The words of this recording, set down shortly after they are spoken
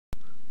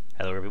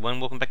Hello everyone,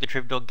 welcome back to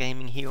Trev Dog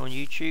Gaming here on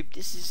YouTube.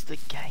 This is the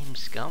game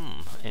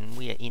Scum, and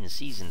we are in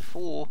Season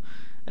 4,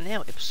 and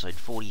now Episode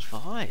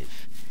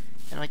 45.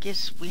 And I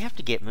guess we have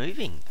to get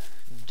moving.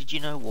 Did you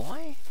know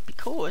why?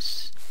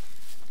 Because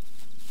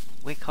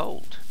we're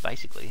cold,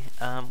 basically.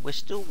 We're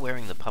still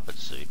wearing the puppet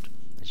suit,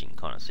 as you can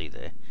kind of see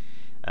there.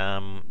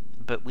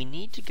 But we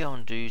need to go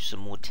and do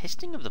some more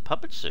testing of the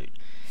puppet suit.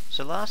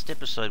 So last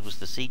episode was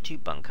the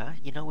C2 bunker.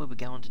 You know where we're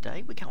going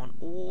today? We're going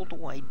all the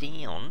way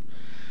down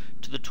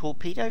to the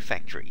Torpedo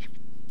Factory.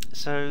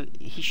 So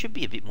he should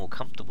be a bit more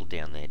comfortable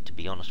down there, to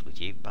be honest with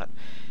you, but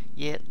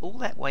yeah, all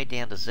that way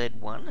down to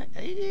Z1,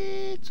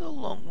 it's a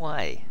long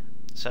way.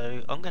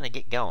 So I'm going to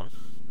get going,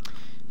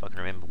 if I can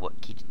remember what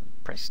key to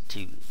press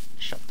to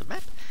shut the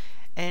map.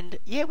 And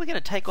yeah, we're going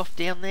to take off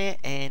down there,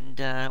 and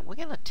we're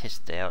going to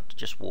test out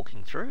just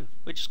walking through.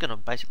 We're just going to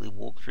basically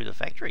walk through the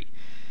factory.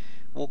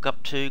 Walk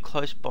up to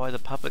close by the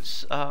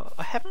puppets.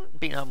 I haven't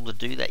been able to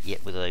do that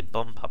yet with a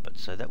bomb puppet,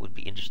 so that would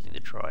be interesting to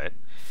try it.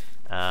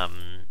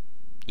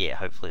 Yeah,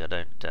 hopefully I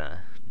don't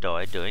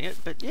die doing it,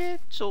 but yeah,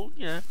 it's all,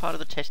 you know, part of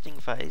the testing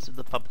phase of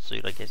the puppet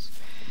suit, I guess.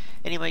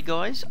 Anyway,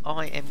 guys,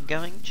 I am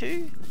going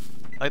to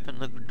open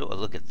the door.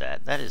 Look at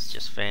that. That is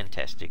just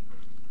fantastic.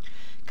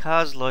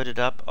 Car's loaded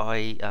up.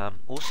 I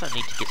also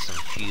need to get some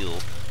fuel,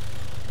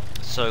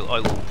 so I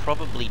will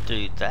probably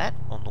do that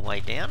on the way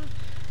down.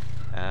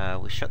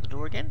 We'll shut the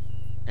door again.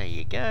 There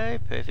you go,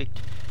 perfect.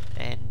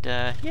 And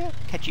yeah,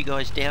 catch you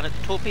guys down at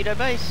the Torpedo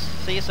base.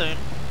 See you soon.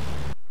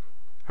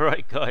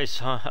 Right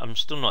guys, I'm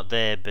still not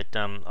there, but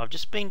I've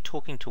just been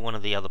talking to one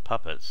of the other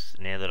puppets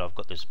now that I've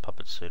got this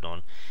puppet suit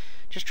on.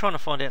 Just trying to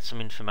find out some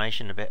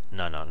information about...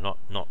 No,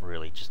 not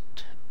really, just...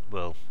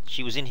 Well,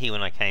 she was in here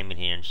when I came in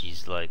here, and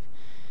she's like...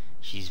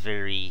 She's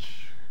very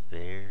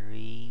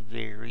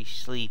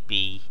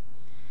sleepy.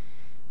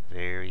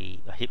 I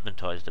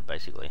hypnotized her,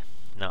 basically.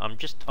 No,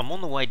 I'm on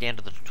the way down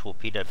to the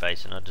Torpedo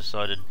base, and I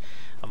decided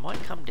I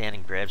might come down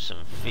and grab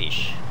some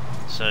fish.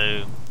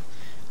 So...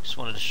 just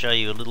wanted to show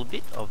you a little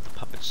bit of the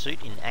puppet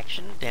suit in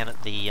action down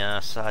at the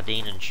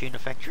sardine and tuna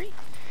factory.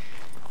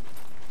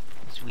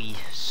 As we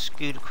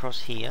scoot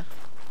across here,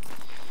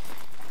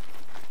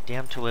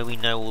 down to where we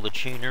know all the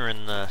tuna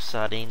and the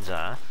sardines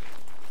are.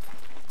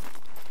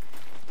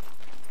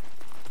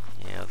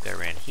 Yeah, I'll go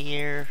around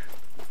here.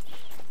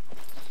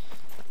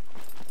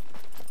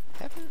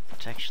 I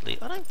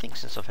don't think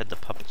since I've had the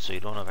puppet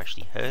suit on I've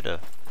actually heard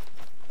a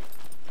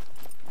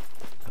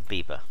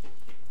beeper.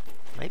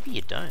 Maybe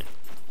you don't.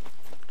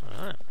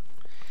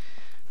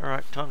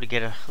 Alright, time to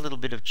get a little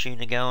bit of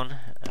tuna going.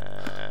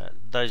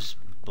 Those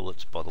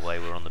bullets, by the way,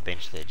 were on the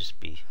bench there just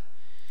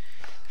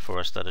before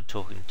I started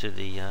talking to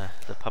the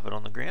puppet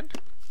on the ground.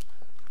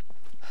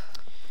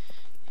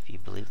 If you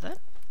believe that.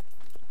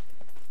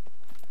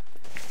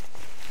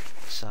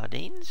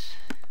 Sardines.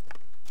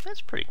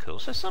 That's pretty cool.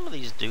 So some of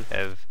these do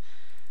have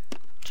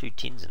 2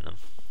 tins in them.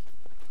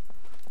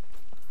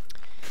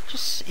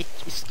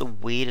 It's the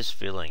weirdest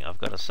feeling, I've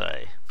got to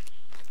say.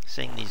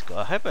 Seeing these guys,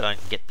 I hope I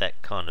don't get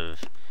that kind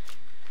of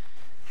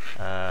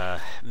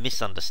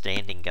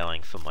misunderstanding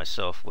going for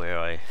myself, where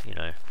I, you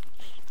know,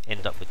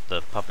 end up with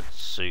the puppet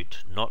suit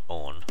not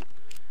on,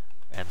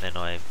 and then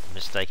I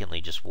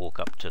mistakenly just walk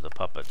up to the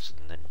puppets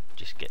and then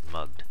just get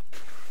mugged.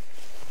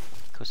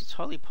 Because it's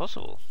highly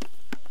possible.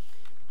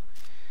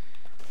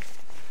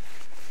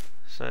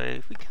 So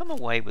if we come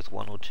away with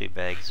 1 or 2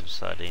 bags of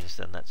sardines,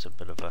 then that's a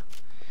bit of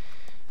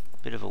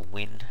a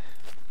win.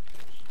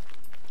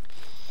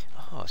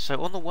 Oh,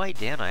 so on the way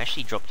down I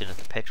actually dropped in at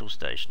the petrol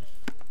station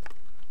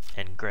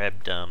and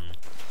grabbed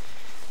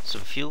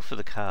some fuel for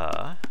the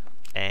car,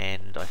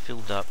 and I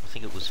filled up, I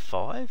think it was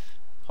 5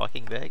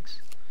 hiking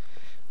bags.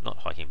 Not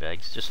hiking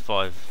bags, just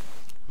 5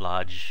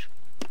 large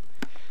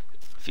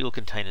fuel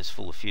containers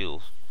full of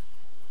fuel.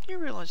 Do you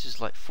realise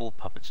there's like 4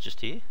 puppets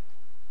just here?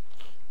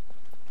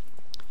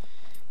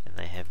 And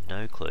they have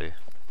no clue.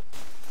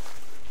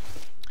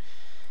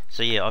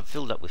 So yeah, I've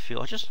filled up with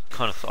fuel. I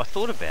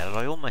thought about it.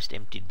 I almost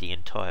emptied the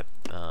entire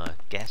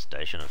gas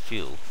station of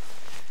fuel,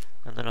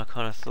 and then I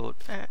kind of thought,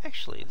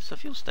 actually, there's a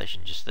fuel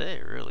station just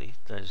there. Really,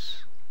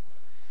 it's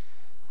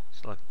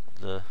like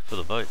for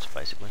the boats,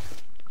 basically.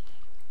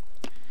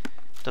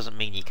 Doesn't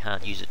mean you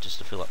can't use it just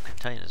to fill up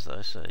containers,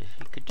 though. So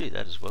you could do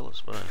that as well, I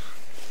suppose.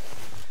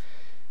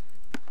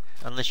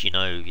 Unless you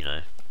know,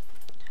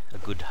 a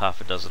good half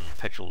a dozen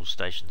petrol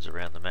stations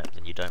around the map,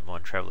 then you don't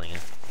mind travelling a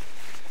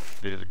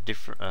bit of a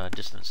different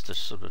distance to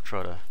sort of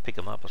try to pick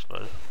them up, I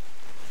suppose.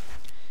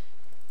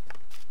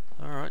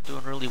 Alright,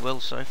 doing really well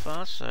so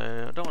far,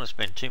 so I don't want to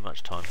spend too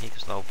much time here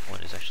because the whole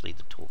point is actually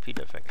the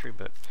Torpedo Factory,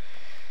 but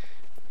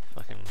if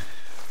I can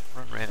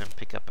run around and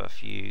pick up a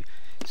few...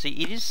 See,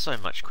 it is so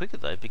much quicker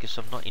though because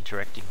I'm not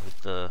interacting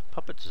with the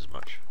puppets as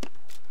much.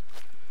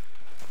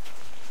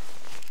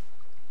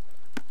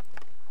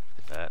 Look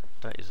at that,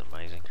 that is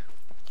amazing.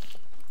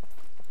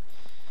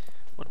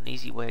 What an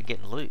easy way of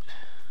getting loot.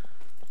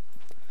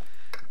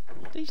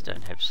 These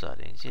don't have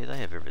sardines. Yeah, they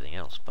have everything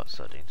else but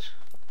sardines,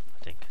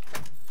 I think.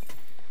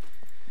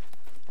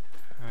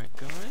 Alright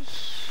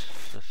guys,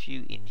 there's a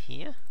few in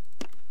here.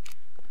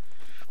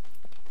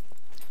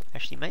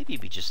 Actually, maybe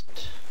we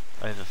just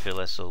overfill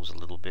ourselves a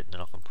little bit and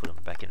then I can put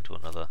them back into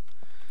another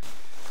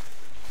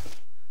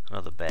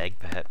bag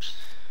perhaps.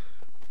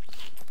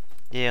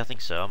 Yeah, I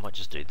think so. I might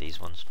just do these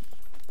ones.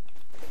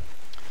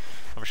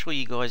 I'm sure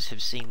you guys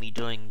have seen me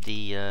doing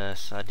the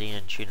sardine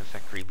and tuna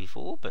factory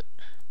before, but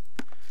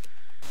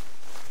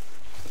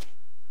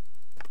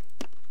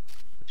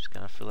we're just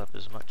going to fill up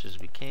as much as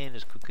we can,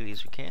 as quickly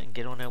as we can, and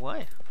get on our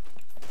way.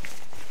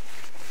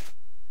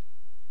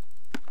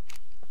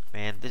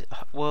 Man,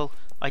 well,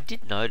 I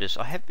did notice,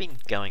 I have been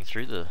going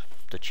through the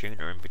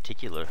tuna in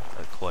particular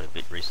quite a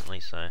bit recently,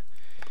 so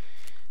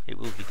it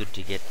will be good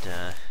to get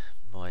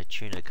my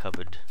tuna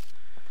cupboard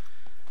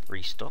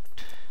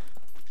restocked.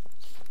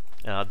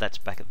 That's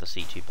back at the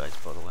C2 base,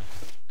 by the way.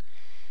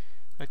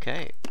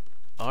 Okay,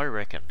 I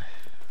reckon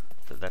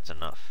that that's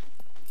enough.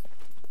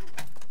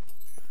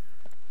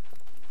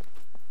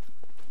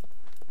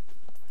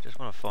 Just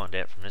want to find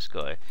out from this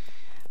guy.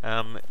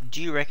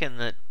 Do you reckon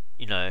that,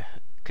 you know,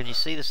 can you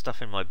see the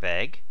stuff in my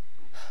bag?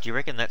 Do you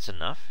reckon that's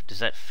enough? Does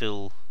that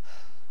fill...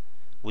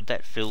 Would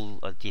that fill,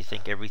 do you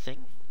think,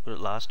 everything? Would it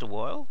last a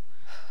while?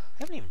 I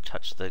haven't even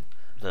touched the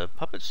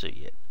puppet suit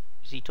yet.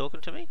 Is he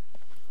talking to me?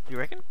 Do you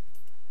reckon?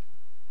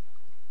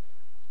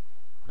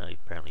 No,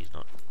 apparently he's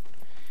not.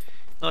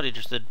 Not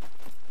interested.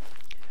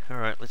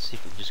 Alright, let's see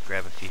if we can just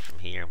grab a few from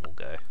here and we'll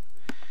go.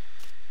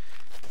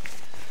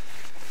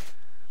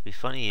 Be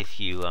funny if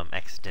you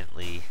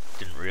accidentally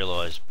didn't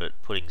realise, but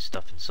putting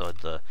stuff inside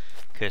the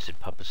cursed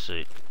puppet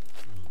suit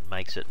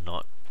makes it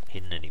not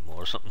hidden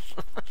anymore or something.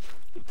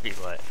 It'd be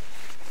like,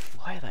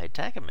 why are they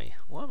attacking me?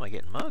 Why am I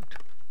getting mugged?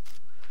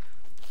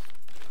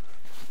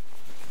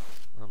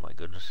 Oh my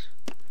goodness.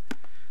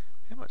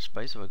 How much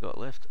space have I got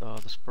left? Oh,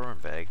 the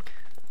sporran bag.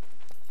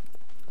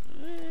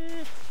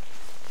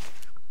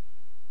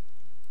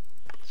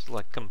 It's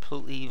like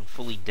completely and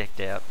fully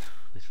decked out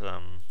with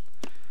a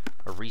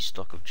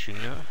restock of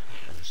tuna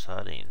and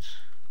sardines.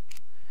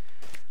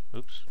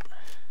 Oops.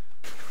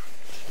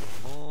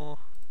 Two more.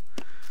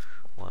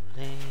 One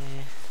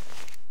there.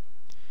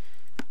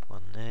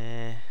 One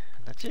there.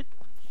 And that's it.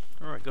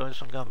 Alright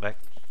guys, I'm going back.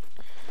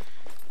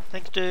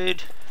 Thanks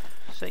dude.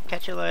 See,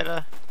 catch you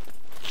later.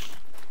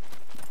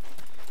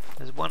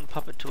 There's one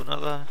puppet to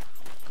another,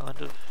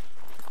 kind of.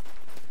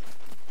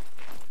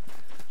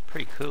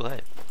 Pretty cool,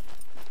 eh?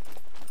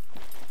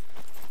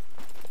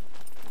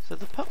 So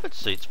the puppet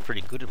suit's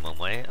pretty good in one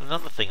way.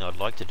 Another thing I'd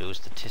like to do is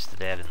to test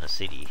it out in the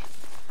city.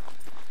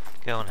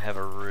 Go and have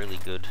a really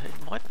good...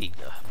 It might be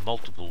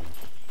multiple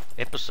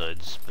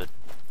episodes, but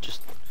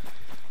just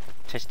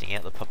testing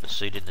out the puppet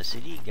suit in the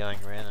city,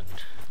 going around and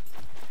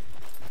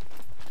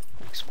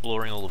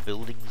exploring all the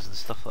buildings and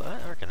stuff like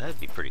that. I reckon that'd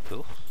be pretty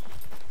cool.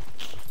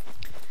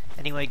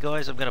 Anyway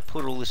guys, I'm going to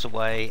put all this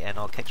away and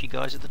I'll catch you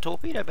guys at the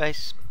torpedo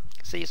base.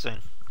 See you soon.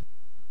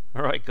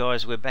 Alright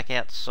guys, we're back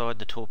outside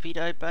the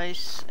torpedo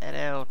base, at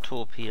our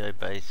torpedo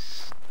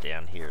base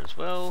down here as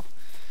well.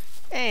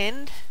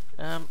 And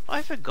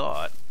I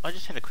forgot, I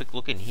just had a quick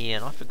look in here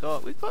and I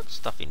forgot, we've got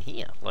stuff in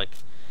here. Like,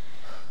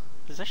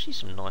 there's actually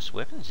some nice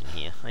weapons in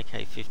here.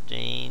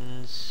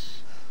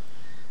 AK-15s,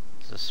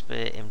 there's a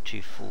spare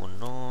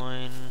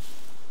M249,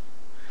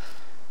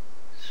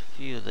 there's a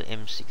few of the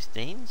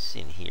M16s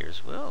in here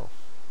as well.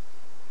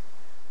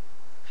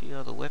 A few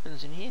other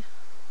weapons in here.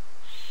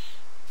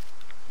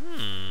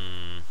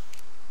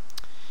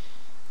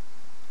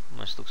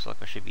 Almost looks like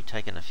I should be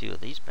taking a few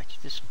of these back.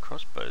 There's some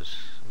crossbows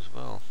as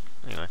well.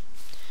 Anyway.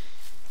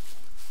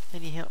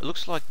 Anyhow, it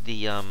looks like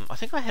the, I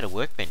think I had a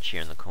workbench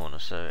here in the corner,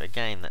 so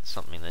again, that's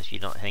something that if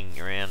you're not hanging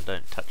around,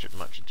 don't touch it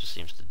much, it just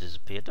seems to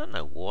disappear. I don't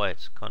know why,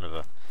 it's kind of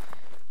a,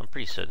 I'm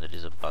pretty certain it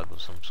is a bug of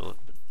some sort,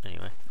 but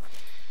anyway.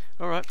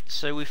 Alright,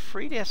 so we've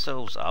freed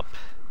ourselves up.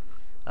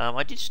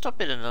 I did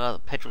stop at another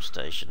petrol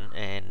station,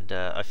 and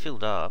I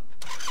filled up.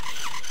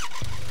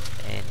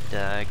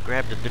 And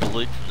grabbed a bit of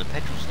loot from the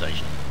petrol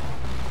station.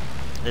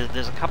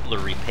 There's a couple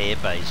of repair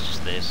bays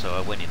just there, so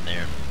I went in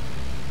there and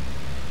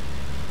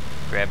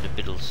grabbed a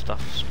bit of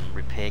stuff, some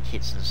repair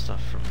kits and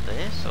stuff from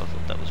there, so I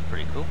thought that was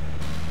pretty cool.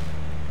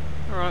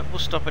 Alright, we'll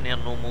stop in our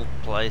normal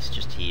place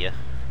just here.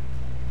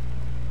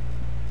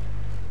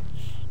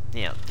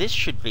 Now, this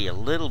should be a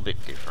little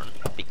bit different,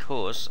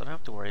 because I don't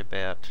have to worry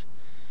about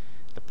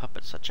the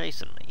puppets are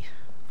chasing me.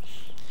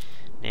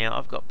 Now,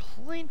 I've got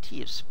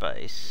plenty of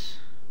space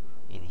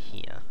in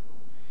here.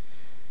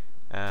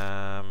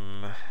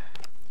 I'm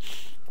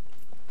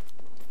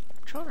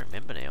trying to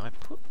remember now. I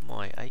put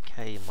my AK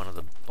in one of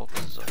the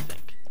boxes, I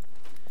think.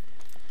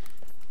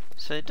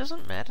 So it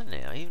doesn't matter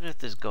now, even if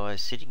there's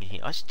guys sitting in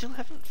here. I still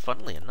haven't,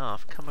 funnily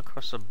enough, come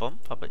across a bomb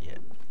puppet yet.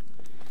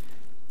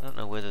 I don't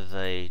know whether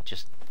they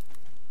just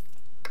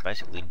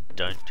basically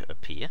don't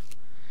appear.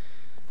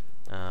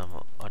 I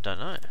don't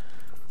know.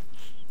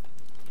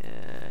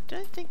 I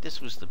don't think this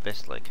was the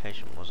best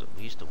location, was it?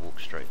 We used to walk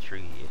straight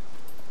through here.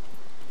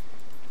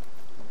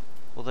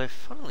 Although,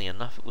 funnily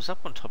enough, it was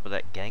up on top of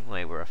that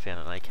gangway where I found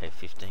an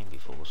AK-15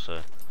 before,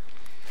 so...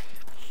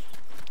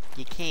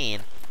 You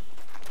can.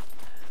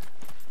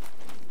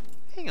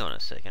 Hang on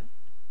a second.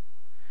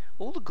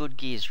 All the good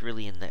gear's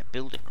really in that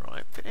building,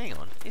 right? But hang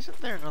on,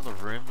 isn't there another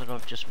room that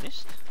I've just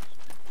missed?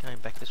 Going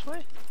back this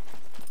way?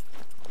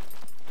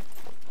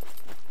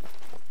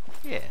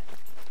 Yeah.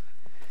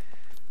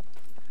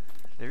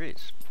 There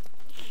is.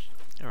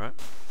 Alright,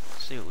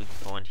 let's see what we can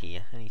find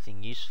here.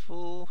 Anything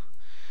useful?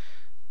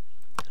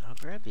 I'll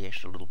grab the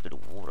extra little bit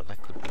of water,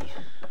 that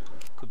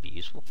could be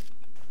useful.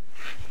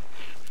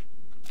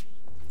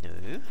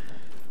 No.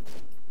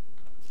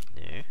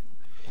 No.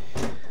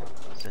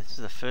 So this is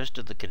the first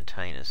of the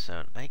containers, so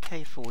an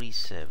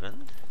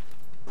AK-47.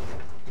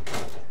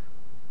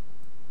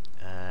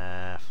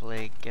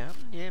 Flare gun,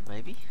 yeah,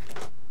 maybe.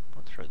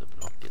 I'll throw the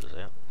binoculars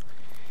out.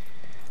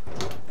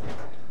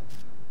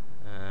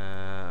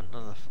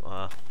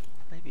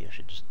 Maybe I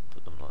should just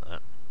put them like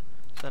that.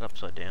 Is that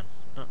upside down?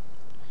 No.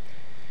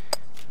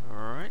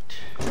 Alright.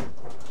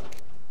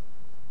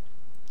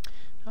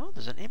 Oh,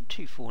 there's an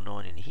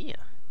M249 in here.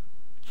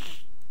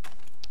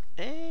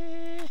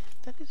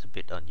 That is a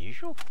bit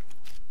unusual.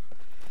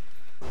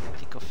 I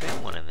think I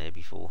found one in there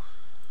before.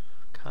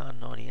 Car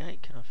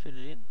 98, can I fit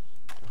it in?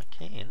 I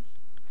can.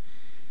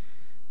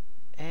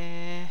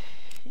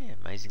 Yeah,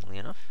 amazingly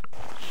enough.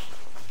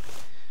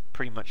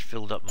 Pretty much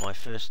filled up my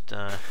first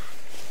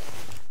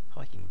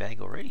hiking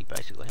bag already,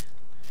 basically.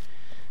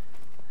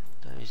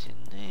 Those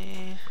in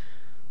there.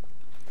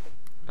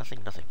 Nothing.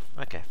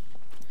 Okay.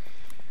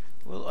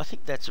 Well, I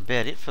think that's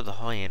about it for the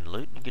high-end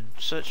loot. You could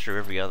search through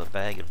every other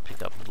bag and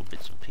pick up little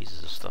bits and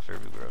pieces of stuff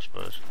everywhere, I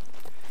suppose.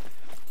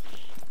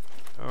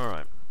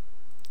 Alright.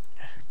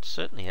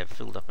 Certainly have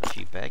filled up a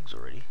few bags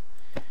already.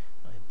 I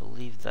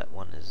believe that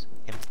one is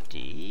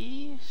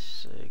empty,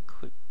 so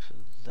equip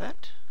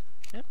that.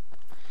 Yep.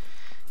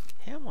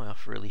 How am I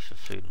off really for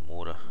food and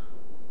water?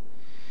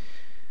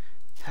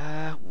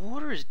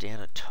 Water is down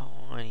a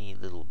tiny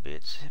little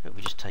bit, so how about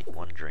we just take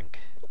one drink?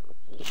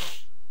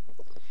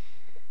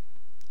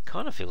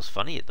 Kind of feels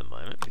funny at the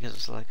moment because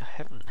it's like I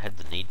haven't had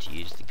the need to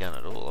use the gun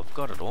at all. I've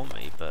got it on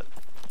me, but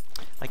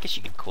I guess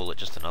you could call it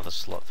just another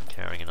slot for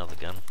carrying another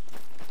gun.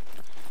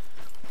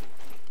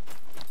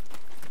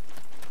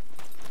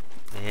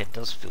 Yeah, it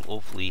does feel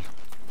awfully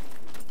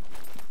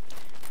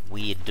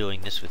weird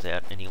doing this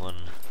without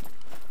anyone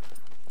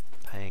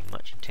paying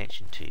much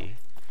attention to you.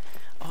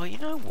 Oh, you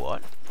know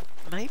what?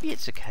 Maybe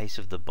it's a case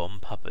of the bomb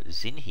puppet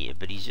is in here,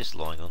 but he's just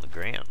lying on the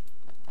ground.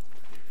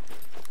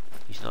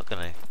 He's not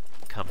going to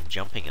come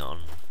jumping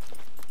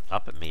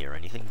up at me or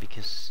anything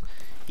because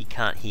he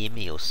can't hear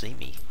me or see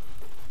me.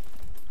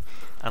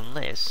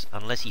 Unless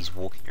he's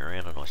walking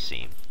around and I see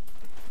him.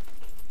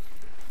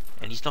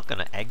 And he's not going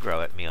to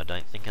aggro at me, I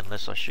don't think,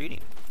 unless I shoot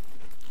him.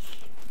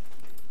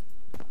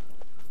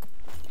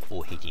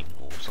 Or hit him,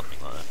 or something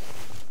like that.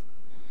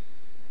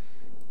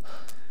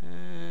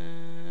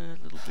 A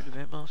little bit of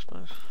ammo, I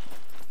suppose.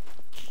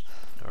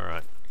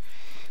 Alright.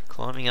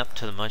 Climbing up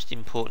to the most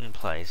important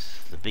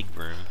place, the big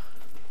room.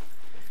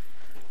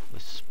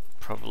 With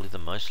probably the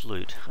most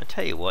loot. I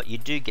tell you what, you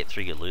do get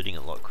through your looting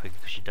a lot quicker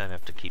because you don't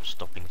have to keep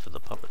stopping for the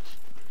puppets.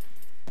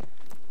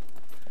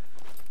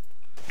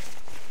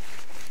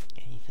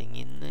 Anything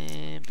in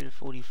there? Bit of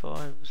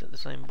 45. Is that the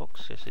same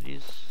box? Yes, it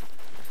is.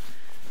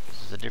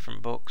 This is a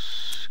different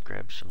box.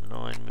 Grab some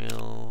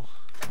 9mm.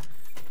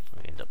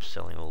 We end up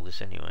selling all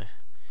this anyway.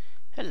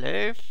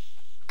 Hello.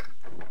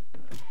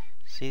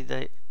 See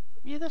they?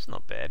 Yeah, that's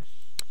not bad.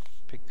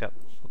 Pick up.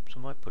 Oops, I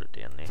might put it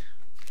down there.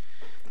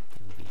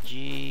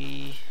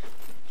 MBG.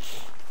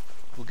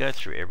 We'll go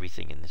through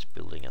everything in this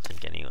building, I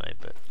think, anyway.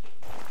 But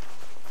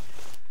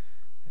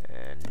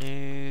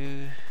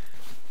new.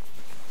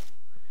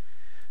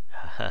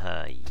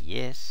 Haha,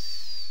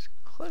 yes.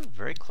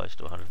 Very close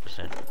to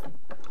 100%.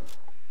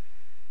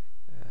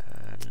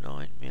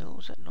 9mm.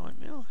 Was that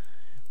 9mm?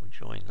 We'll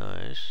join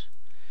those.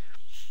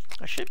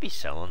 I should be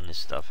selling this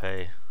stuff,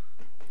 hey.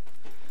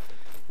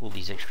 All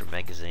these extra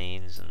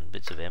magazines and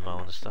bits of ammo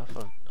and stuff.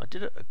 I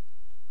did it.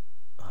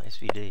 Oh,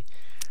 SVD.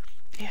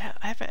 Yeah,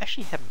 I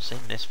actually haven't seen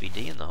an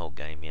SVD in the whole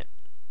game yet.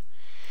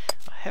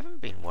 I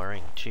haven't been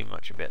worrying too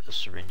much about the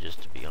syringes,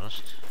 to be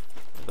honest.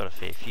 I've got a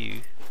fair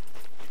few.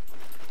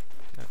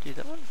 Can I do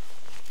that one?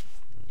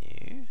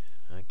 No.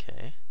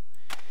 Okay.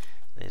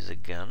 There's a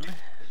gun.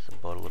 There's a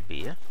bottle of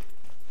beer.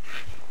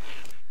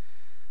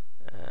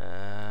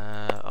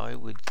 I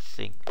would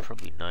think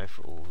probably no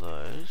for all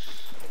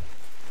those.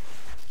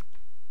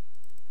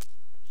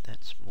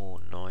 That's more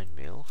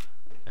 9mm.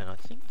 And I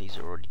think these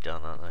are already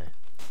done, aren't they?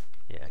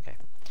 Yeah, okay.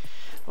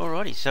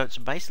 Alrighty, so it's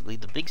basically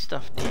the big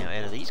stuff now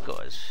out of these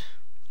guys.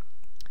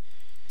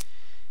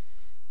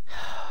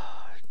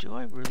 Do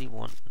I really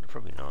want...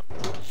 Probably not.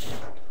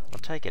 I'll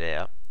take it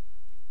out.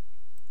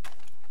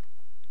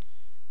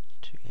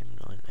 2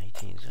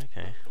 M918s,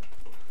 okay.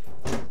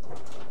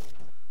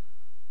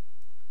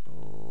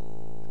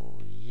 Oh,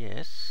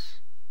 yes.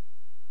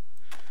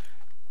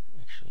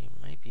 Actually,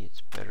 maybe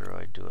it's better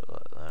I do it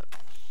like that.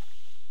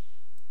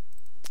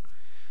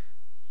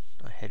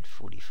 I had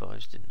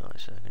 45s, didn't I?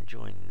 So I can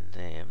join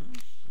them.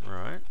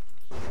 Right.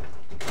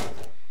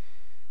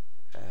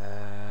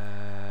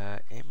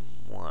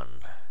 M1.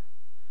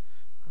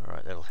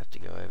 Alright, that'll have to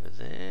go over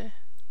there.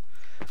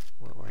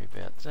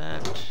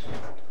 that.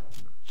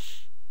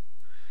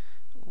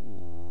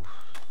 Ooh,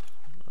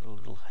 not a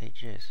little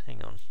HS.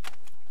 Hang on.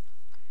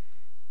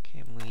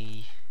 Can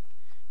we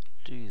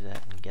do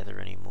that and gather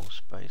any more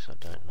space? I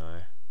don't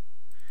know.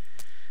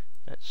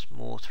 That's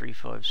more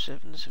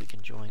 357, so we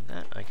can join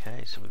that.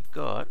 Okay, so we've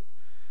got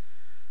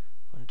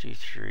 1, 2,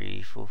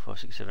 3, 4, 5,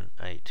 6, 7,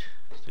 8.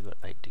 Still got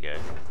 8 to go.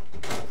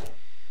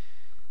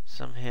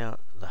 Somehow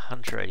the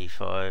Hunter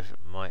 85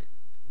 might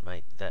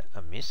make that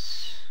a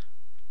miss.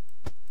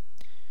 So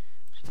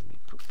let me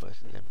put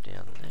both of them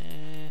down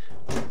there.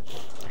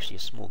 Actually, a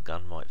small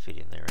gun might fit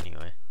in there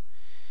anyway.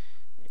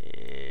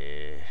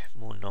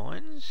 More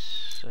 9s.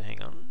 So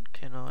hang on,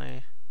 can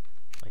I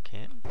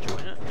can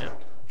join it.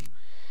 Yep.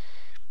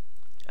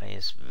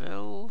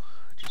 ASVEL,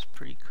 which is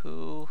pretty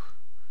cool.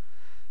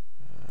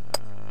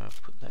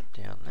 Put that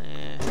down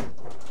there.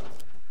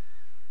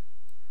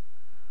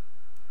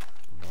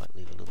 Might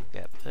leave a little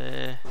gap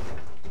there.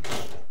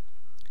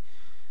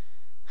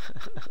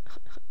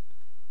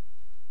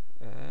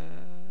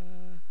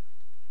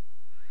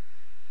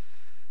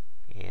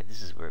 Yeah,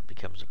 this is where it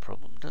becomes a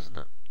problem, doesn't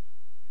it?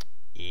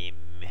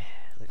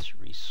 Let's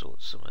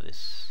resort some of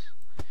this.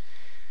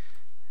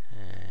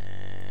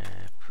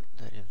 Put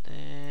that in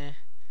there.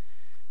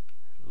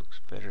 Looks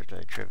better,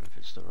 though, Trevor, if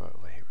it's the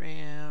right way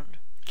around.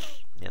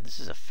 Now, this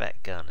is a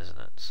fat gun, isn't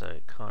it? So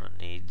it kind of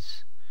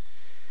needs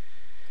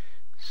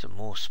some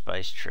more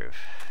space, Trev.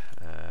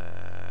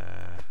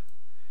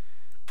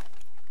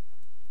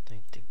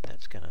 Don't think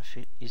that's going to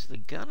fit. Is the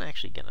gun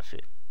actually going to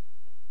fit?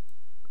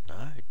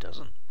 No, it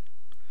doesn't.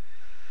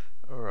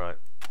 Alright,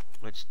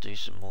 let's do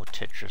some more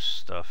Tetris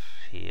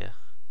stuff here.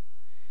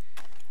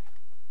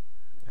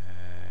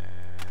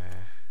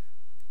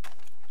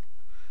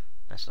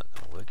 That's not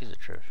going to work, is it,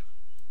 Trev?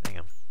 Hang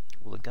on.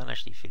 Will the gun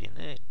actually fit in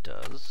there? It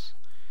does.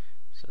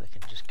 So they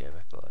can just go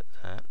back like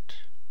that.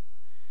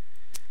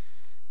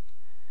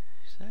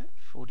 Is that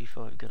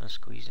 45 going to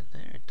squeeze in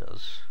there? It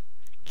does.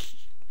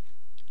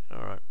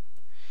 Alright.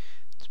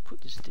 Let's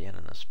put this down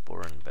in the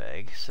sporin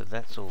bag. So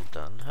that's all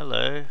done.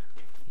 Hello.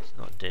 He's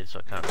not dead, so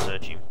I can't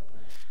search him.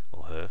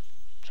 Or her.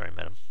 Sorry,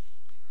 madam.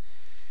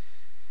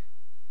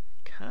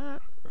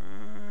 Can't...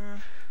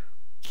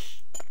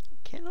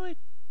 can I...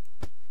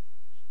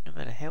 No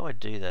matter how I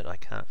do that, I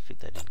can't fit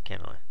that in,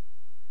 can I?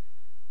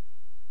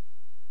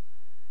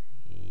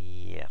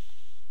 Yeah.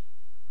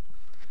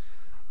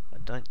 I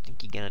don't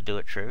think you're going to do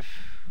it, Trev.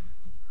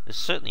 There's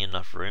certainly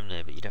enough room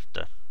there, but you'd have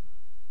to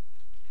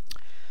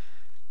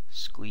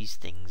squeeze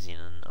things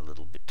in a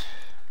little bit,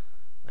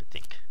 I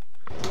think.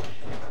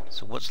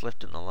 So what's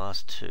left in the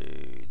last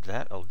two?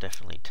 That I'll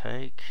definitely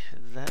take.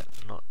 That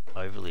I'm not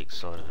overly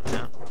excited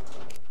about.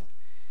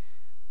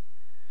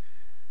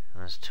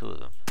 And there's 2 of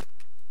them.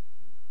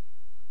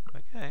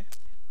 Okay.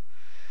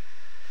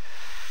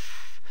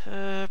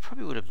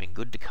 Probably would have been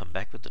good to come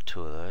back with the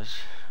 2 of those.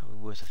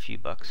 Worth a few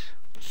bucks.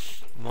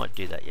 Might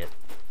do that yet.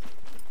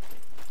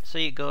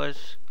 See you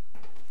guys.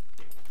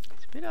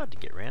 It's a bit hard to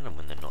get around them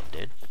when they're not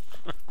dead.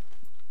 For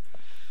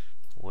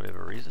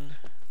whatever reason.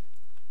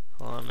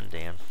 Climbing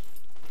down.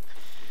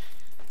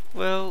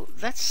 Well,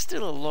 that's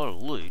still a lot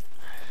of loot.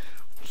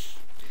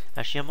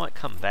 Actually, I might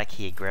come back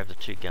here, grab the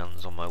 2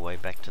 guns on my way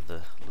back to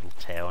the little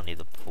tower near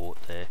the port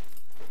there.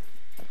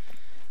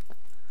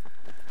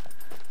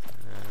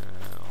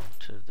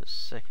 To the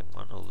second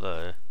one,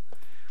 although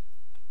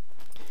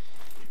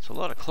it's a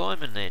lot of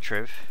climbing there,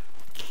 Trev.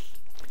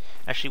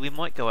 Actually, we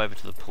might go over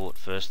to the port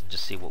first and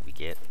just see what we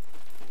get.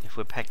 If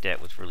we're packed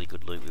out with really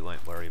good loot, we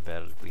won't worry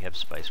about it. If we have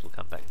space, we'll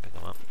come back and pick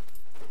them up.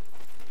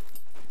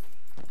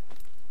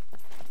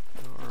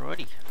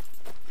 Alrighty.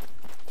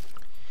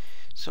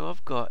 So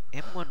I've got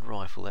M1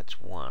 rifle,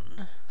 that's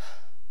 1.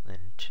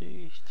 Then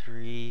 2,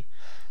 3,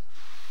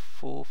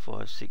 4,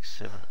 5, 6,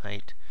 7,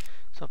 8.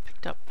 So I've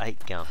picked up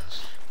 8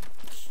 guns.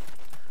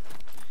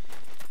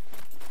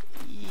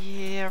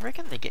 Yeah, I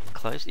reckon they're getting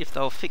close. If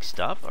they were fixed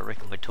up, I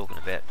reckon we're talking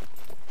about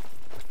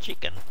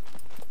chicken.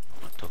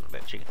 I'm not talking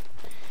about chicken.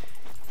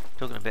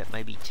 Talking about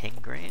maybe 10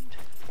 grand.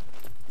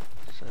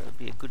 So it'd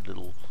be a good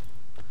little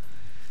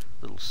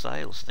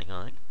sales thing,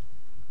 I think.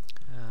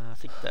 I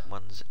think that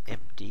one's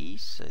empty,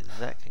 so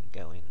that can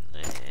go in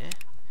there.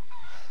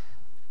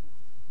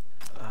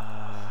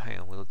 Hang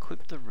on, we'll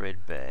equip the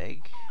red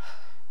bag.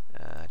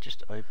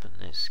 Just open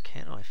this.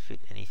 Can I fit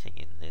anything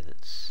in there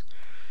that's...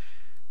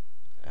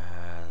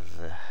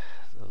 the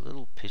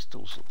little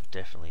pistols will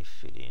definitely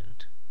fit in.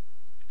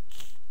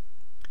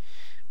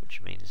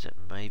 Which means that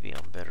maybe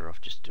I'm better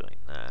off just doing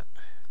that.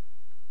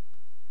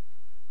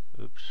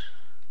 Oops.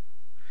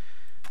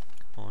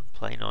 Come on,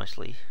 play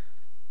nicely.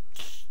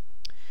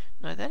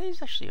 No, that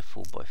is actually a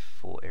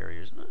 4x4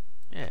 area, isn't it?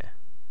 Yeah.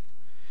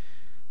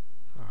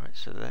 Alright,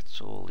 so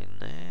that's all in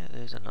there.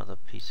 There's another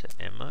piece of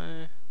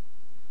ammo.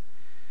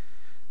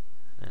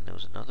 And there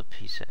was another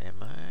piece of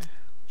ammo.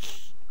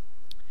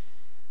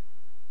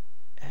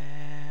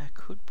 I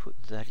could put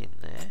that in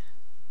there.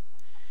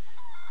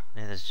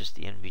 Now there's just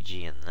the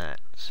NVG in that,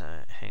 so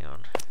hang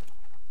on.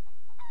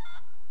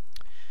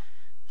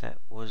 That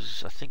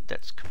was, I think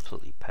that's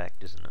completely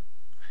packed, isn't it?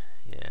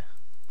 Yeah.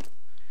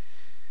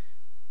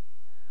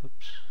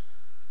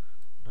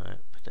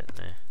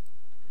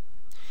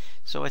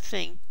 So I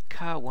think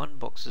car 1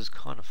 box is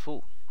kind of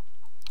full.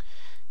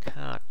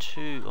 Car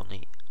 2 on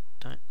the...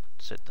 Don't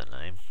set the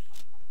name.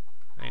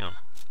 Hang on.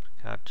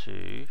 Car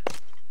 2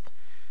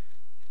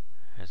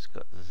 has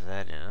got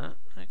that in it.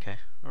 Okay,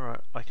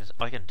 alright. I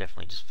can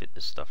definitely just fit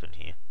this stuff in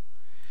here.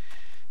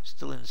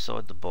 Still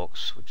inside the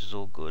box, which is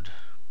all good.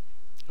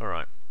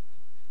 Alright.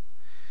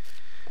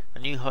 A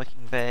new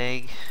hiking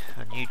bag,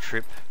 a new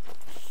trip.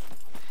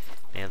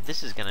 Now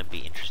this is going to be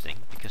interesting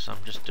because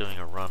I'm just doing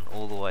a run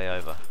all the way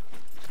over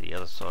to the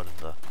other side of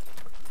the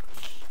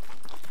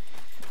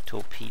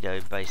torpedo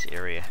base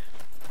area.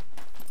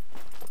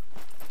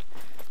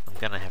 I'm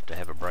going to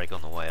have a break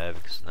on the way over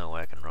because there's no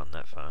way I can run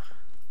that far.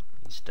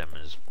 His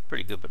stamina's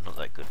pretty good but not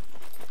that good.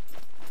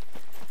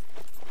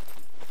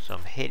 So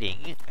I'm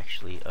heading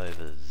actually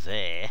over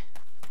there.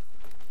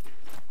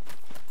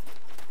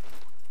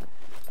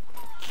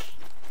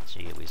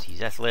 Gee whiz,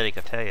 he's athletic,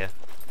 I tell you.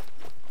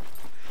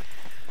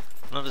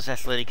 Not as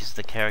athletic as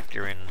the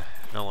character in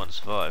No One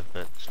Survived,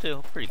 but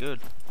still pretty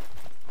good.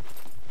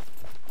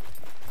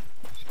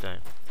 Just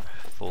don't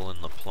fall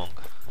in the plonk,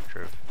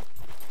 Trev.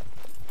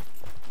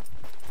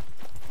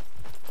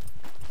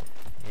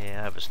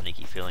 Yeah, I have a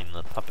sneaky feeling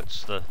the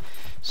puppets, the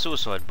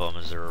suicide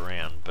bombers are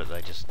around, but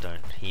they just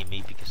don't hear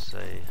me because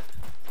they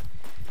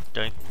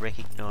don't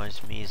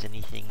recognise me as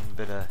anything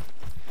but a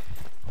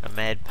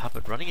mad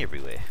puppet running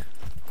everywhere.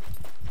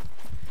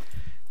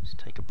 Let's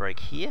take a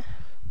break here.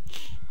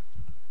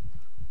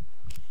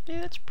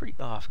 Yeah, that's pretty...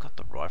 Oh, I've got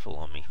the rifle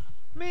on me.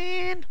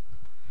 Man!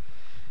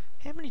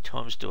 How many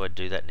times do I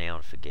do that now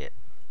and forget?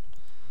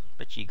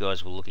 Bet you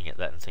guys were looking at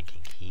that and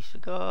thinking, he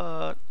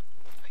forgot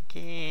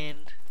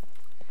again.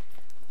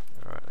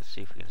 Alright, let's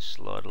see if we can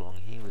slide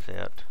along here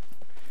without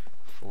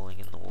falling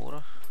in the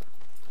water.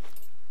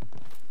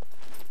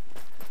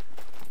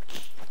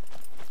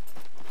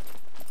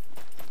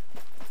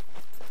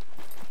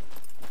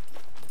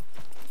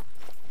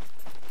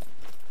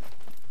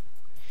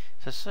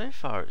 So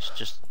far it's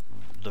just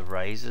the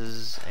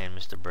Razors and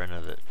Mr. Brenner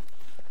that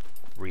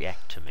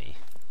react to me.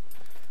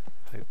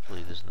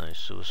 Hopefully there's no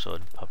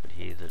suicide puppet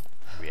here that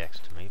reacts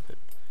to me, but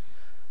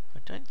I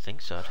don't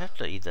think so. I'd have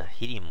to either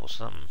hit him or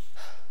something.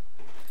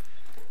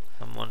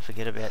 Come on,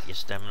 forget about your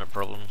stamina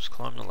problems.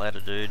 Climb the ladder,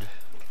 dude.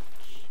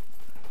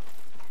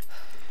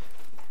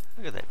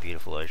 Look at that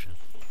beautiful ocean.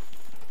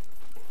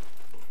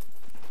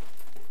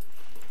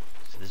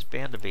 So there's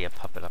bound to be a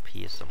puppet up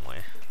here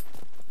somewhere.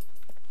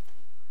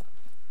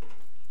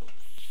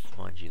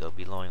 Mind you, they'll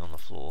be lying on the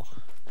floor.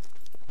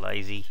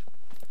 Lazy.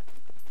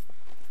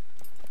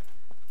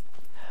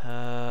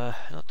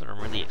 Not that I'm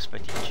really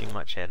expecting too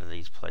much out of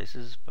these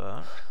places,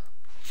 but...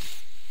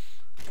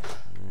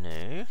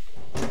 No.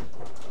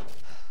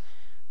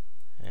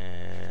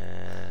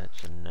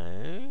 It's a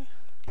no.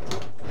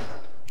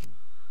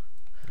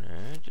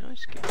 No, did I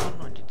skip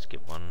one? I did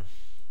skip one.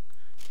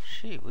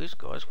 Gee whiz,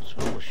 guys, what's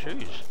with all the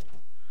shoes?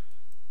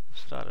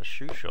 Start a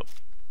shoe shop.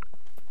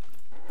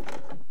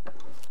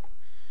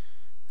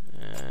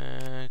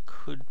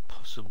 Could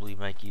possibly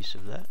make use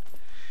of that.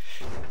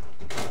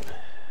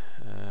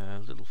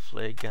 Little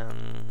flare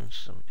gun,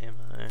 some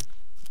ammo.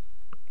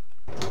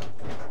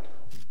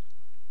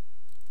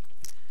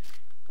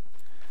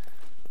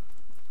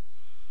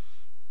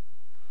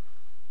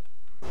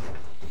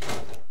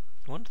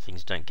 I wonder if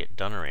things don't get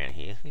done around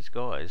here. These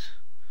guys.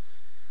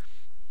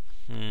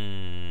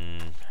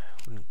 Wouldn't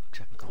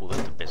exactly call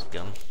that the best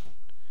gun.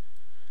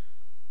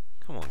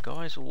 Come on,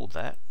 guys, all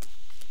that.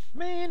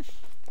 Man!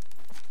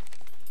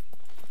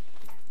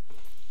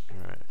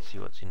 Alright, let's see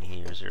what's in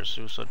here. Is there a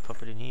suicide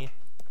puppet in here?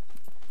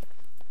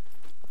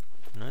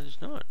 No,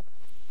 there's not.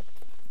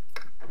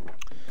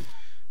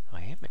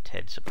 I am a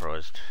tad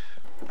surprised.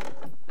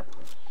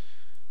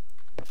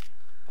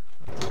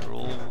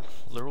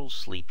 They're all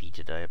sleepy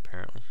today,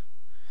 apparently.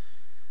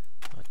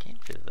 I can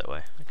fit it that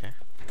way. Okay.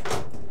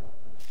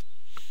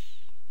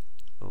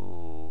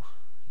 Oh,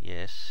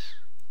 yes.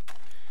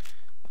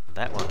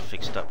 That one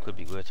fixed up could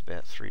be worth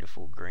about 3 to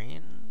 4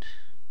 grand.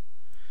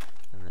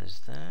 And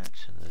there's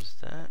that, and there's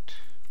that.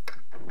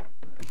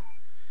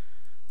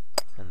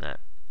 And that.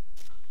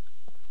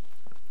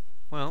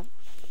 Well,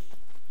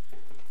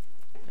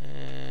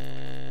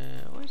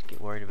 I always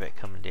get worried about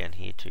coming down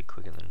here too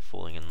quick and then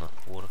falling in the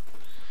water.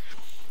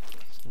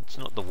 It's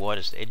not the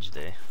widest edge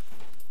there.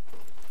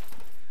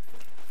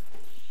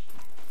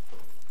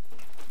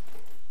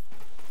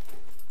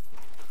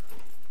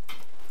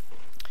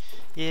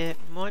 Yeah, it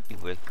might be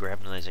worth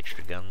grabbing those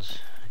extra guns,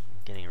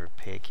 getting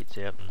repair kits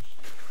out and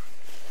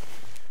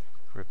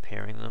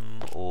repairing them,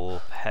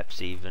 or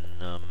perhaps even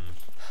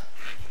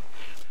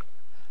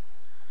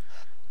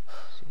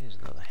see, there's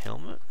another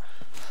helmet,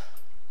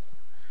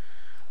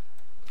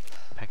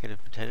 packet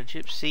of potato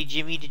chips. See,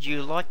 Jimmy, did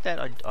you like that?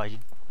 I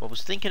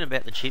was thinking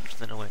about the chips,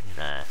 then I went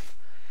nah.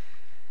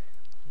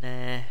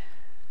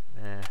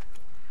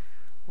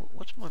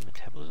 What's my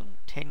metabolism?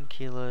 10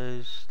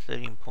 kilos,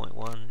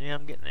 13.1. Yeah,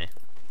 I'm getting there.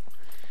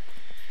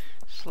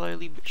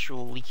 Slowly but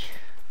surely.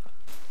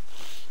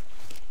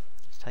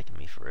 It's taken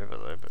me forever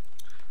though, but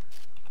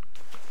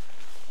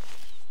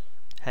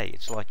hey,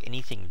 it's like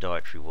anything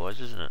dietary-wise,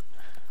 isn't it?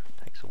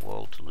 Takes a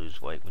while to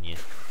lose weight when you're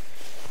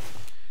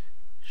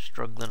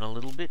struggling a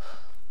little bit.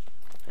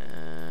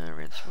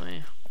 Rinse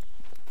me.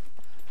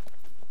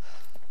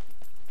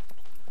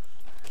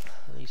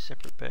 Are these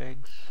separate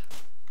bags?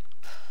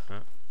 No.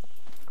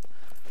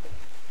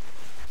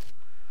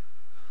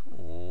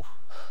 Ooh.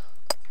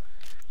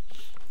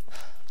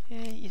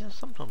 Yeah, you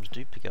sometimes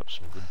do pick up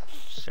some good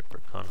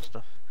separate kind of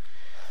stuff.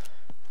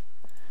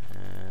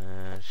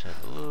 Let's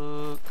have a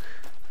look.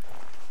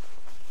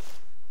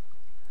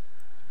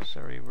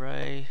 Sorry,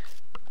 Ray.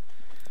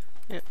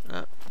 Yep,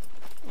 no,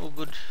 all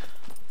good.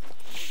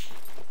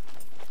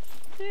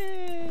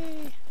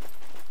 Yay!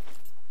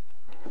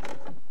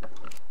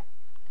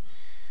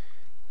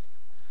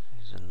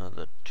 There's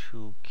another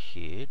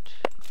toolkit.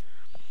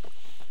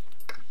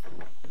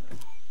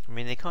 I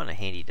mean, they're kind of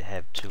handy to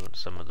have too on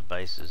some of the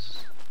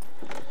bases.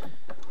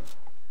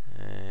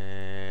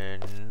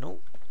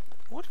 Nope.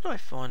 What did I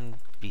find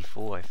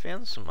before? I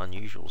found some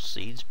unusual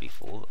seeds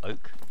before.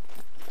 Oak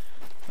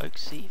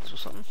seeds or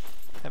something.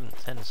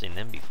 Hadn't seen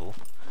them before.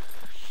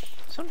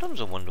 Sometimes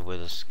I wonder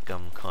whether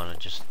Scum kind of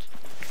just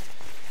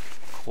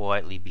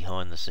quietly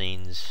behind the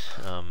scenes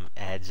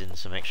adds in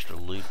some extra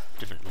loot,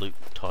 different loot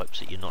types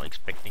that you're not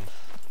expecting.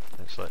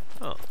 It's like,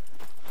 oh,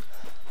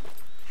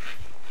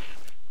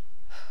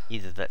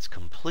 either that's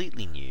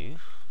completely new.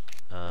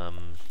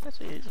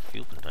 It is a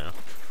fuel container.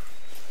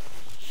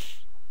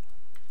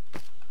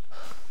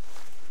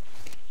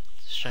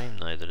 It's a shame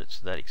though that it's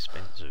that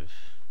expensive.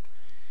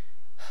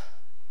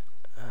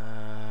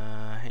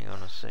 Hang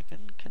on a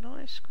second. Can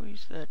I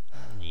squeeze that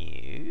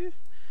new?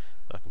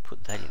 I can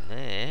put that in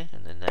there,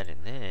 and then that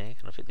in there.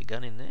 Can I fit the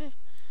gun in there?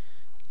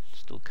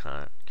 Still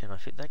can't. Can I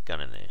fit that gun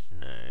in there?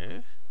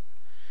 No.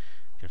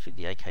 Can fit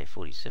the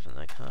AK-47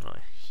 though, can't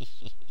I?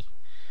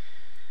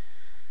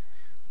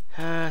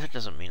 That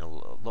doesn't mean a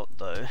lot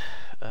though.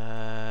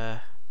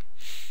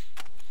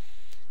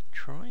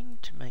 Trying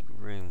to make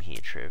room here,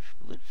 Trev.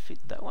 Will it fit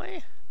that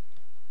way?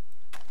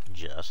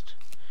 Just.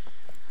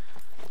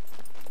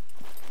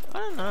 I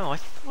don't know.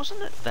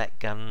 Wasn't it that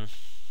gun,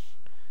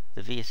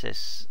 the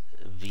VSS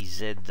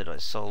VZ that I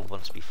sold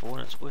once before,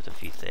 and it's worth a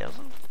few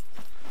thousand?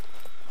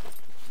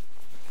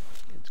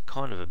 It's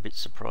kind of a bit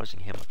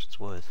surprising how much it's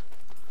worth.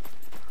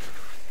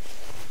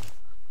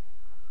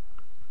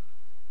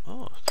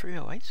 Oh,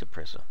 308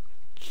 suppressor.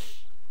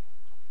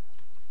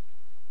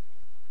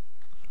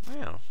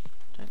 Wow,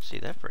 don't see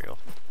that very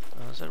often.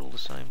 Is that all the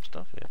same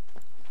stuff? Yeah.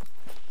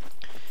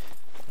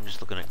 I'm just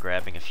looking at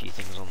grabbing a few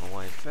things on the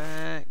way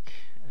back.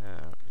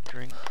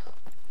 Drink.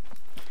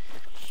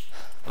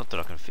 Not that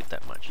I can fit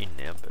that much in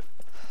now, but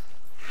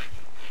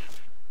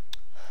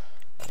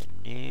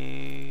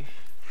new.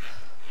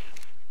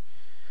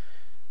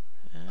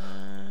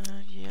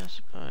 Yeah, I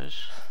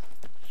suppose.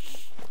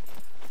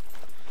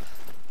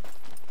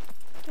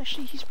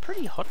 Actually, he's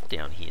pretty hot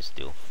down here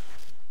still.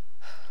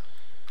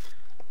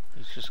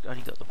 He's just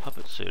only got the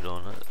puppet suit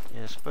on.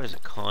 Yeah, I suppose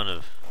it kind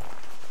of.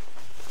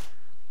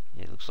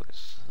 Yeah, it looks like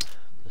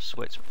the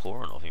sweat's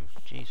pouring off him.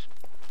 Jeez.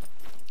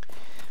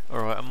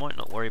 Alright, I might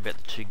not worry about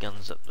the two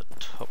guns up the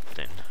top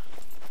then.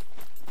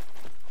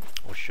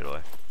 Or should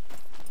I?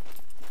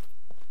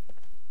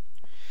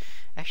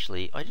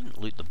 Actually, I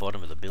didn't loot the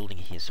bottom of the building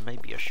here, so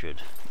maybe I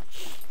should.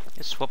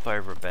 Let's swap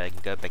over a bag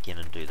and go back in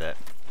and do that.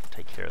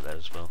 Take care of that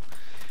as well.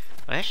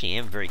 I actually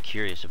am very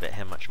curious about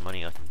how much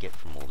money I can get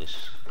from all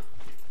this.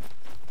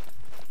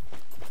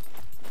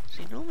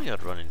 See, normally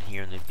I'd run in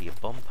here and there'd be a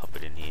bomb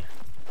puppet in here.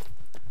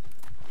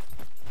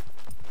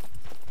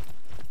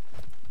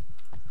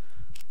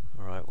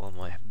 Alright, well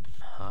my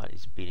heart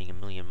is beating a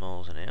million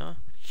miles an hour.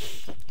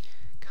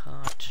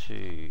 Car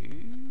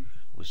 2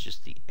 was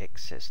just the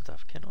excess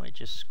stuff. Can I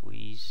just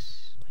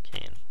squeeze? I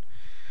can.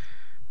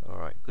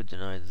 Alright, good to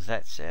know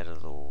that's out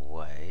of the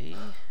way.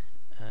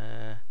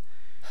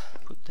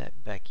 Put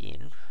that back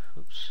in.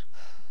 Oops.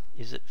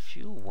 Is it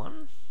fuel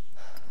 1?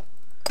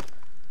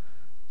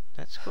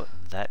 That's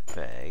got that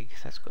bag.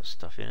 That's got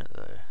stuff in it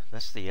though.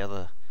 That's the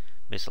other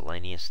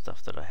miscellaneous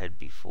stuff that I had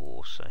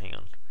before, so hang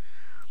on.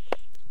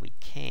 We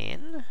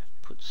can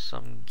put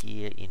some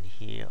gear in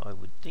here, I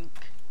would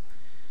think.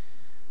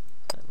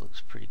 That looks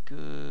pretty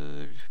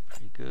good,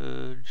 pretty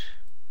good.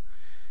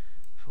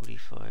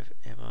 45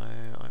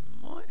 ammo, I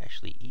might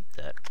actually eat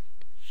that.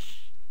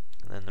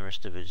 And then the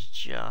rest of it is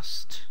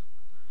just...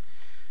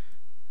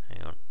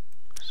 Hang on,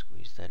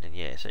 squeeze that in,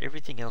 yeah, so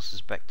everything else is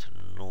back to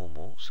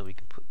normal, so we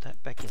can put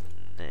that back in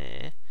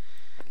there,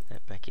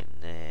 that back in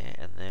there,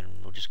 and then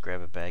we'll just grab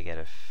a bag out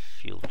of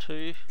fuel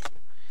 2.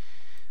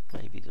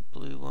 Maybe the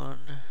blue one,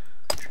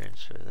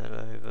 transfer that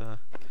over,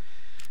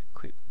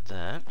 equip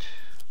that,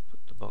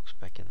 put the box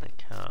back in the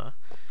car.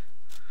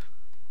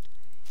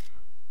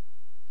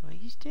 Oh,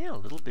 he's down a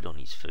little bit on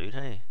his food,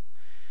 hey?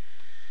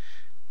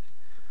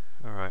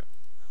 Alright,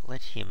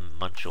 let him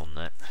munch on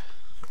that.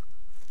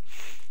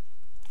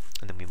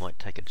 And then we might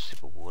take a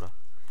sip of water.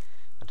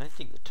 I don't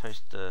think the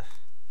toaster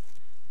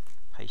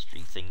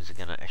pastry things are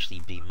going to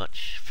actually be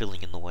much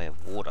filling in the way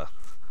of water.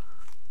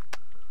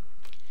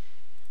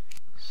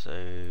 So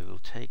we'll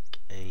take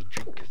a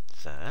drink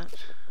of that.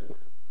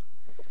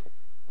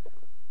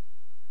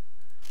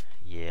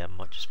 Yeah, I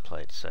might just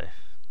play it safe.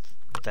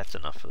 That's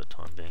enough for the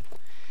time being.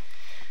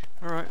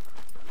 Alright,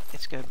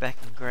 let's go back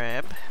and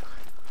grab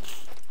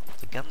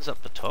the guns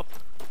up the top,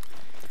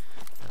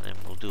 and then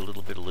we'll do a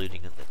little bit of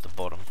looting at the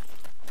bottom.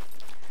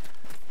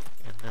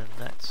 And then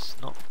that's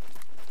not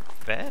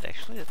bad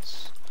actually.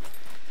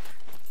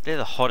 They're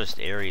the hottest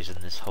areas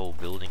in this whole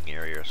building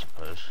area, I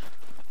suppose,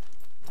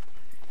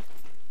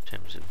 in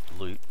terms of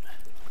loot.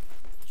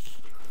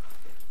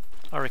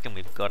 I reckon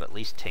we've got at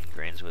least 10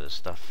 grand's worth of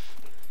stuff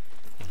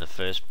in the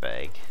first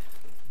bag,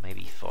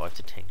 maybe 5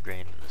 to 10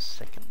 grand in the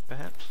second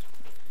perhaps.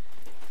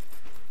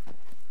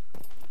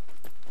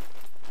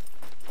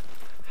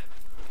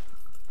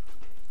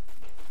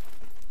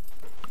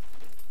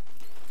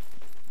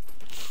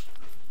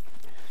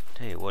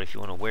 Tell you what, if you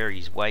want to wear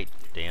his weight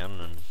down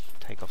and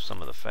take off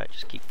some of the fat,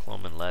 just keep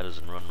climbing ladders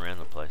and run around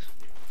the place.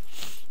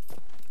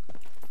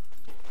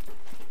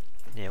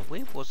 Now,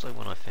 where was I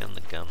when I found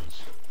the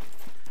guns?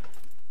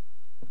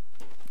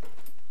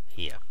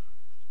 Here.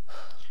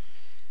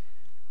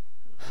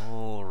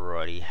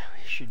 Alrighty,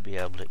 we should be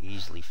able to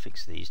easily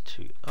fix these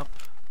two up.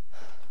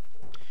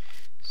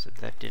 So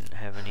that didn't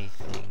have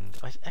anything.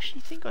 I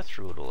actually think I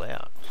threw it all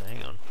out, so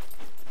hang on.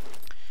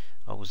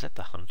 Oh, was that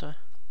the hunter?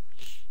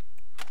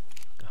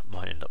 I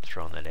might end up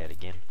throwing that out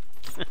again.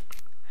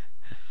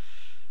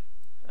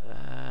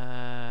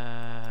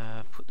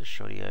 Put the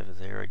shoddy over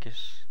there, I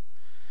guess.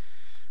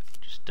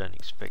 Just don't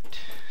expect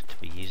to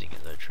be using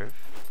it though, Trev.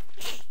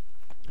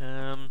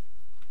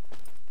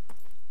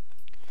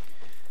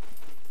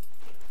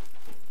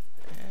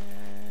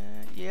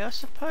 Yeah, I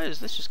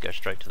suppose. Let's just go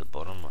straight to the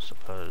bottom, I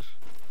suppose.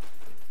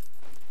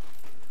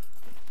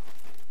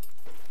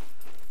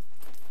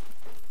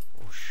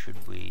 Or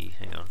should we...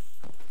 hang on.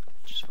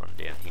 Just run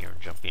down here and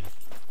jump in.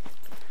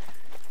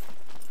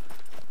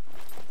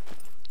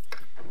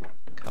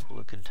 A couple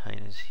of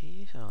containers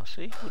here. Oh,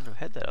 see? Wouldn't have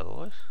had that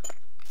otherwise.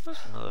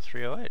 That's another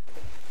 308.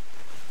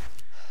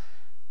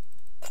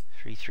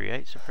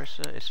 338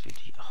 suppressor,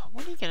 SVD. Oh,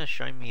 when are you going to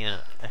show me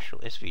an actual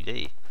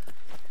SVD?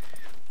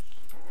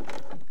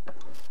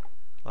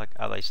 Like,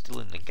 are they still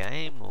in the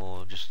game,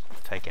 or just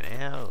taken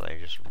out? Are they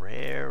just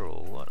rare,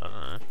 or what? I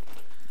don't know.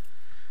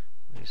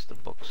 Where's the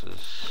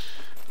boxes?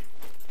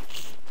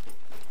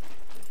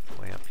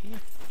 Way up here.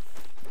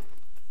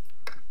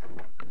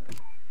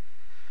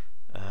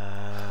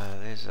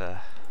 There's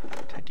a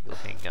tactical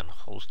handgun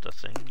holster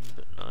thing,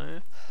 but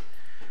no.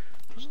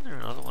 Wasn't there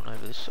another one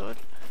over this side?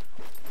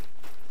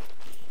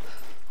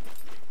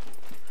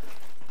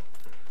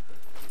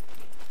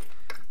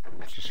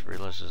 I just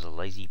realised there's a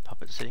lazy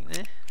puppet sitting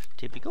there.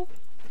 Typical.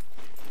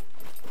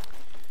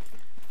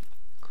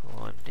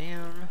 Climb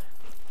down.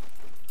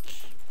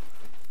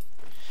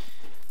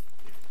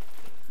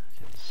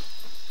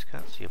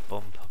 Can't see a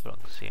bomb puppet,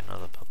 I can see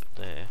another puppet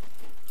there.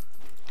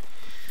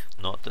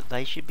 Not that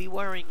they should be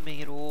worrying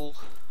me at all.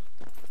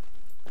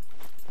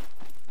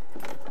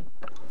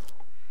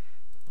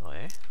 Oh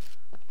yeah?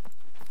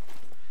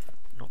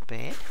 Not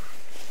bad.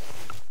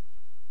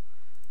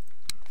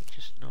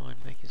 Just 9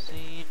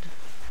 magazine.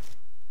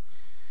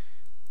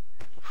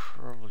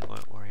 Probably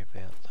won't worry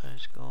about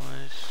those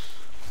guys.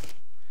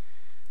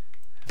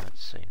 I'd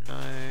say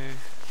no.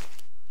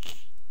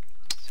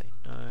 Say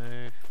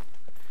no.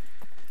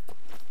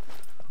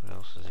 What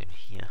else is in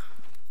here?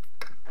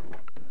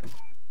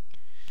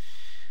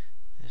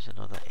 There's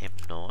another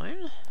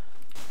M9.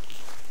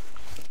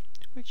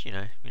 Which, you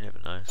know, you never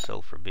know,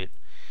 sell for a bit.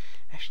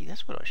 Actually,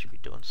 that's what I should be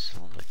doing,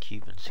 selling the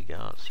Cuban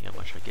cigars, see how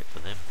much I get for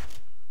them.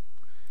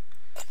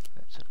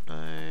 That's a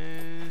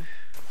no.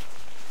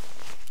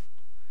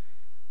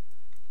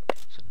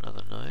 That's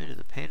another no to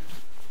the pen.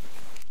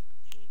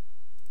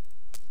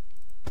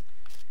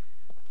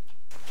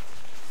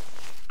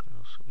 What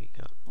else have we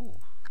got? Ooh.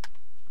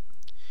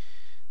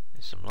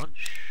 There's some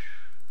lunch.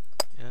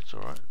 Yeah, that's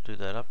alright, do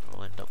that up and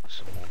I'll end up with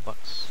some more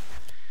bucks.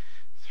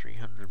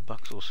 300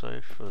 bucks or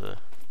so for the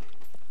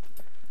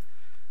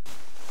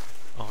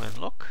iron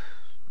lock.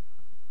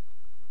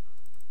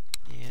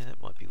 Yeah,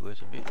 that might be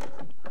worth a bit.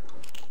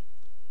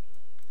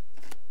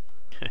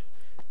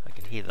 I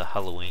can hear the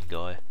Halloween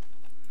guy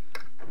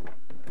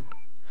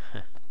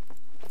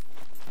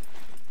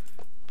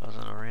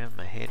buzzing around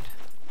my head.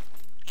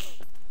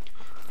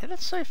 And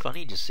that's so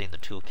funny just seeing the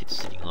toolkit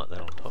sitting like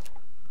that on top.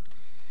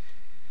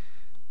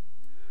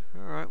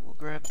 Alright, we'll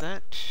grab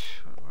that.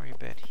 Won't worry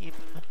about him.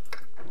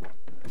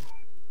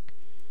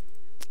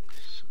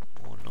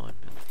 Some more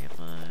 9mm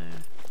ammo.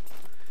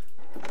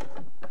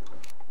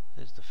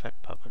 There's the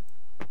fat puppet.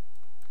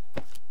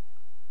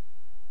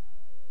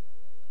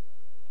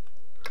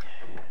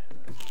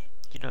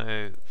 You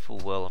know full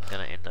well I'm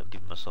going to end up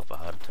giving myself a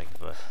heart attack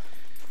if I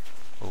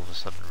all of a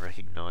sudden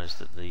recognise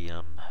that the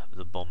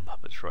bomb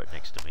puppet's right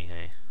next to me,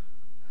 hey?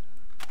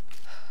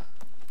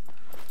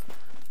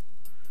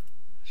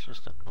 It's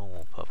just a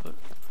normal puppet.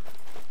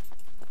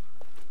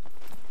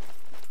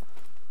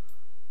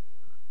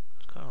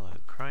 It's kind of like a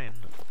crane.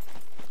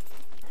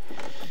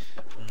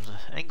 From the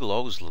angle angle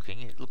I was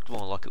looking, it looked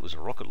more like it was a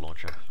rocket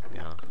launcher.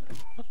 Yeah,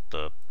 what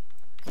the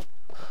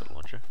rocket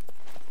launcher?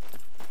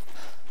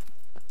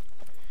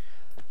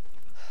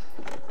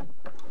 Okay,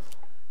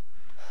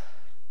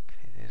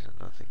 there's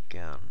another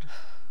gun.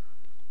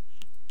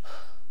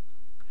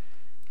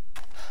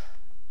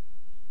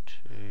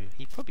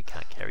 He probably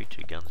can't carry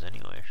 2 guns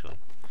anyway, actually.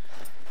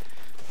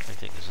 I don't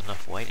think there's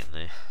enough weight in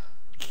there.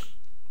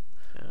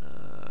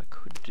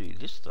 Could do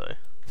this though.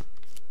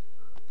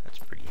 That's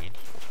pretty handy.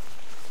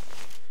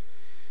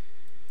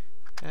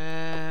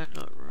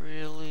 Not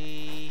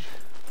really.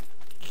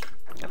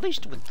 At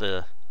least with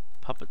the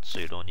puppet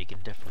suit on, you can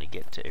definitely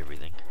get to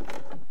everything.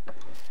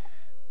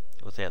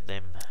 Without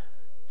them.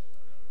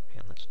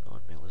 Yeah, that's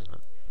 9mm, isn't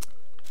it?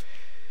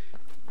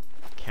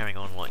 Carrying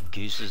on like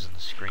gooses and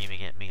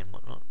screaming at me and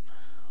whatnot.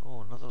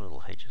 Oh, another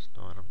little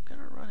HS9. I'm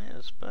gonna run out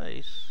of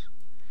space.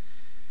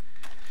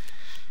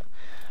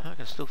 I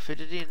can still fit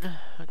it in.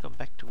 I've gone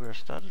back to where I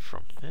started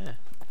from. Yeah.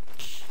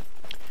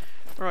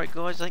 Alright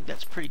guys, I think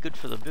that's pretty good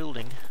for the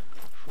building.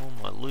 For all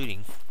my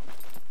looting.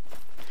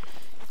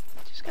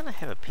 Just gonna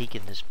have a peek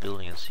in this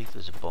building and see if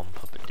there's a bomb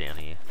puppet down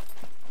here.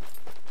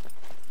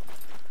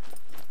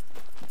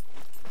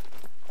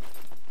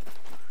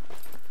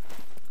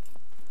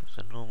 There's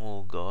a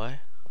normal guy.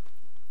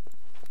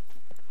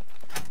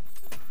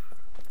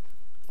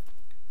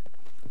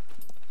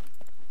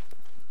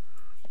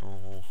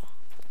 Normal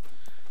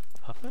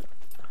puppet.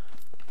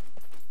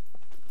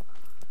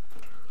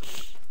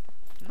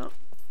 No.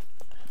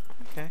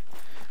 Okay.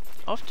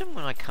 Often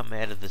when I come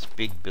out of this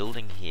big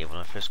building here, when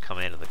I first come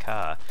out of the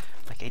car,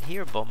 I can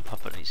hear a bomb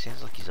puppet and it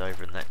sounds like he's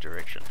over in that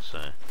direction, so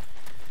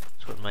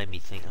that's what made me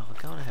think, oh,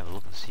 I'll go and have a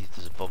look and see if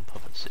there's a bomb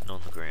puppet sitting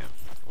on the ground,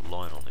 or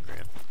lying on the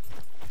ground.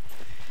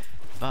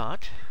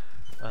 But,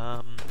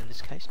 in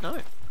this case, no.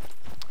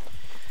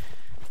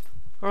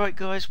 Alright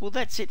guys, well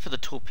that's it for the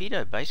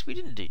torpedo base. We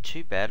didn't do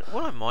too bad.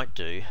 What I might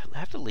do, I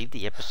have to leave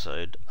the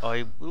episode.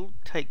 I will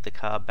take the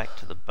car back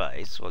to the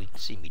base. Well, you can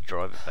see me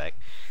drive it back.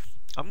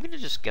 I'm going to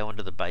just go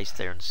into the base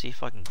there and see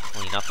if I can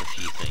clean up a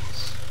few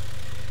things.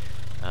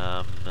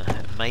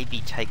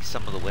 Maybe take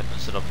some of the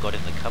weapons that I've got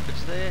in the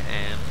cupboards there,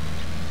 and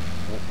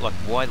like,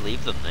 why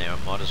leave them there? I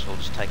might as well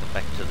just take them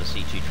back to the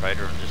C2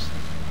 trader and just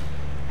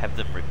have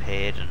them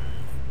repaired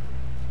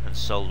and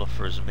sold off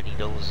for as many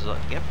dollars as I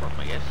can get for them,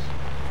 I guess.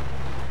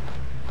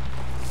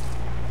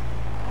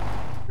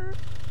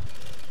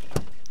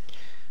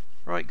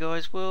 Right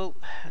guys, well,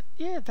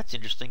 yeah, that's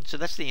interesting. So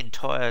that's the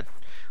entire,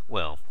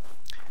 well,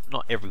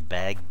 not every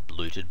bag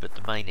looted, but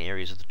the main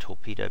areas of the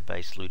torpedo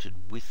base looted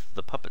with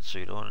the puppet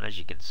suit on, and as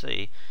you can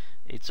see,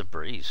 it's a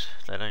breeze.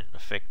 They don't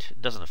affect,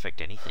 it doesn't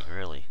affect anything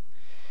really.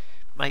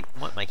 Might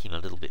make him a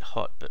little bit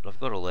hot, but I've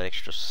got all that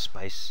extra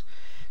space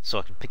so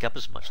I can pick up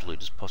as much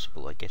loot as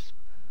possible, I guess.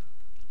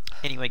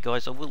 Anyway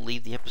guys, I will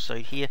leave the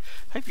episode here.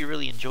 Hope you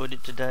really enjoyed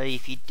it today.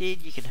 If you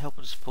did, you can help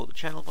and support the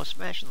channel by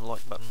smashing the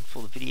like button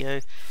for the video.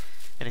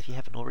 And if you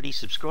haven't already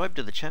subscribed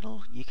to the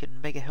channel, you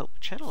can mega help the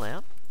channel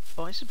out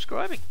by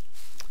subscribing.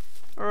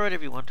 Alright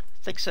everyone,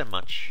 thanks so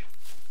much.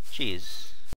 Cheers.